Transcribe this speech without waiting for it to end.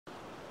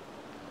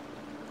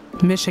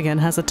Michigan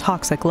has a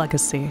toxic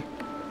legacy.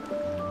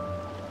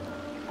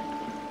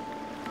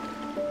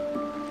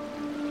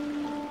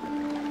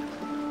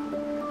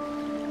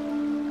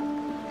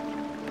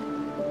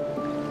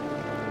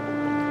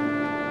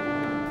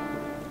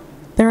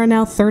 There are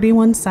now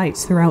 31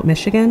 sites throughout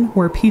Michigan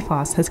where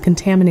PFAS has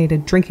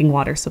contaminated drinking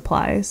water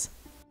supplies.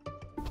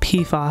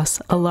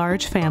 PFAS, a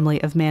large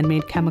family of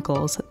man-made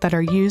chemicals that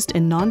are used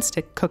in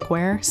non-stick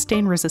cookware,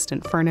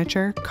 stain-resistant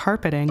furniture,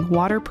 carpeting,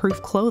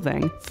 waterproof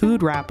clothing,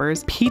 food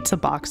wrappers, pizza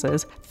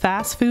boxes,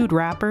 fast food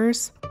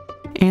wrappers,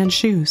 and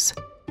shoes.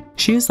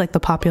 Shoes like the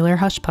popular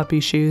Hush Puppy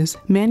shoes,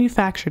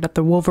 manufactured at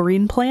the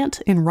Wolverine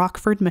plant in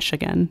Rockford,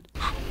 Michigan.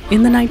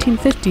 In the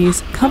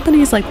 1950s,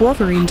 companies like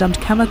Wolverine dumped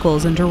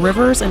chemicals into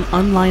rivers and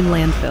unlined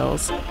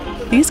landfills.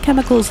 These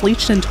chemicals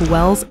leached into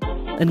wells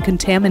and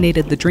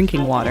contaminated the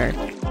drinking water,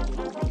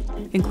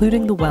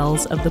 including the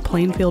wells of the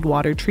Plainfield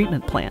Water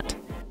Treatment Plant.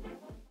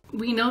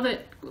 We know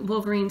that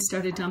Wolverine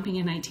started dumping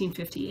in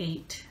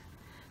 1958,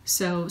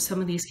 so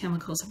some of these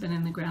chemicals have been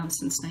in the ground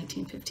since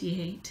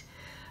 1958.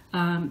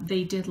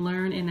 They did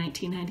learn in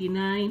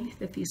 1999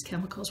 that these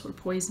chemicals were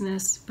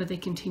poisonous, but they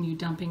continued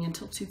dumping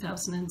until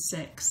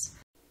 2006.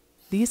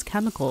 These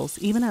chemicals,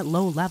 even at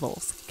low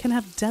levels, can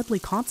have deadly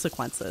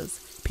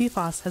consequences.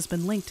 PFAS has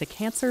been linked to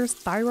cancers,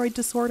 thyroid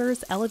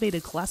disorders,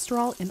 elevated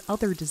cholesterol, and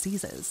other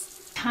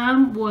diseases.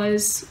 Tom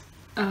was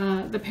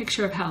the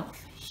picture of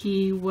health.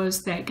 He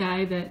was that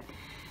guy that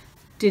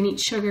didn't eat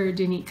sugar,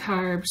 didn't eat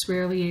carbs,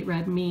 rarely ate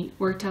red meat,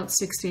 worked out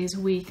 6 days a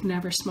week,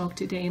 never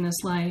smoked a day in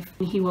his life.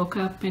 He woke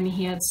up and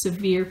he had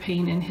severe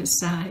pain in his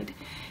side,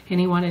 and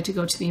he wanted to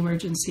go to the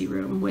emergency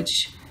room,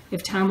 which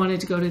if Tom wanted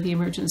to go to the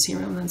emergency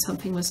room, then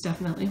something was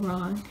definitely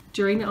wrong.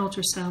 During the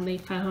ultrasound, they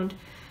found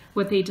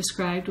what they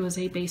described was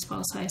a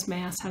baseball-sized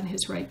mass on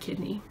his right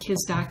kidney.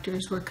 His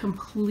doctors were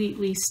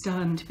completely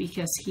stunned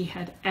because he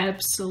had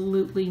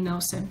absolutely no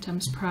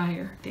symptoms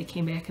prior. They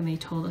came back and they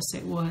told us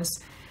it was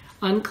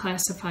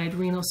unclassified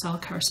renal cell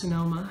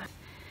carcinoma.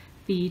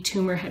 The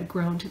tumor had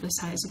grown to the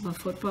size of a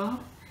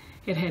football.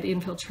 It had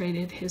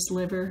infiltrated his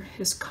liver,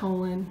 his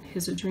colon,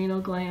 his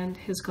adrenal gland,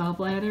 his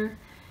gallbladder,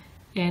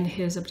 and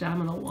his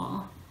abdominal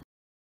wall.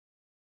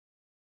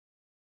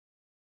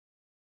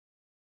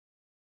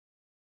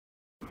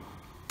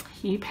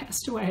 He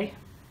passed away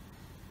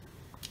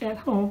at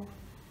home.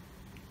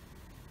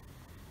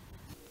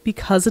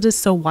 Because it is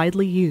so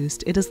widely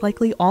used, it is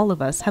likely all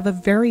of us have a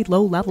very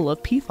low level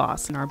of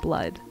PFAS in our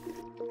blood.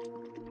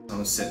 I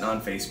was sitting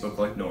on Facebook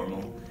like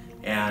normal,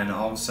 and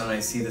all of a sudden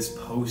I see this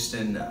post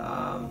in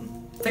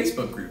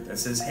Facebook group that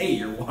says, "Hey,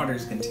 your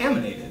water's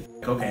contaminated."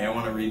 Okay, I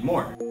want to read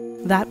more.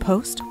 That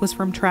post was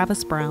from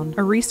Travis Brown,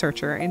 a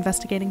researcher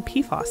investigating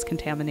PFAS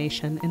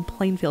contamination in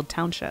Plainfield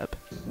Township.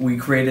 We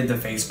created the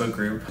Facebook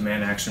group,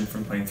 Man Action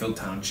from Plainfield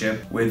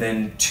Township.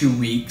 Within 2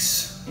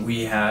 weeks,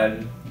 we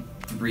had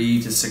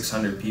 300 to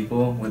 600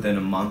 people. Within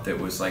a month, it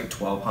was like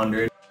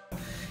 1,200.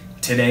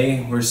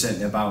 Today, we're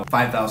sitting at about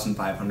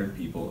 5,500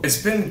 people.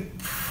 It's been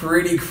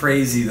pretty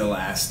crazy the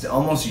last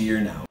almost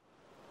year now.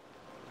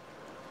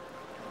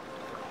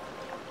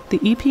 The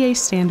EPA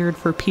standard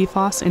for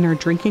PFAS in our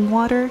drinking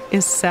water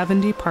is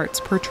 70 parts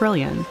per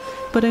trillion,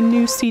 but a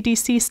new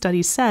CDC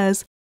study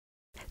says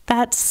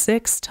that's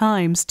 6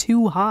 times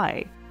too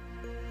high.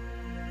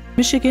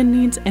 Michigan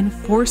needs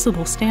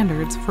enforceable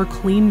standards for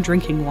clean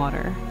drinking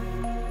water.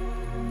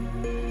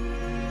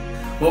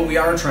 What we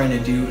are trying to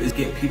do is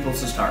get people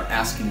to start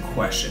asking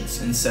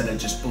questions instead of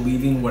just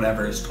believing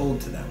whatever is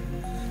told to them,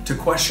 to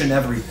question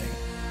everything.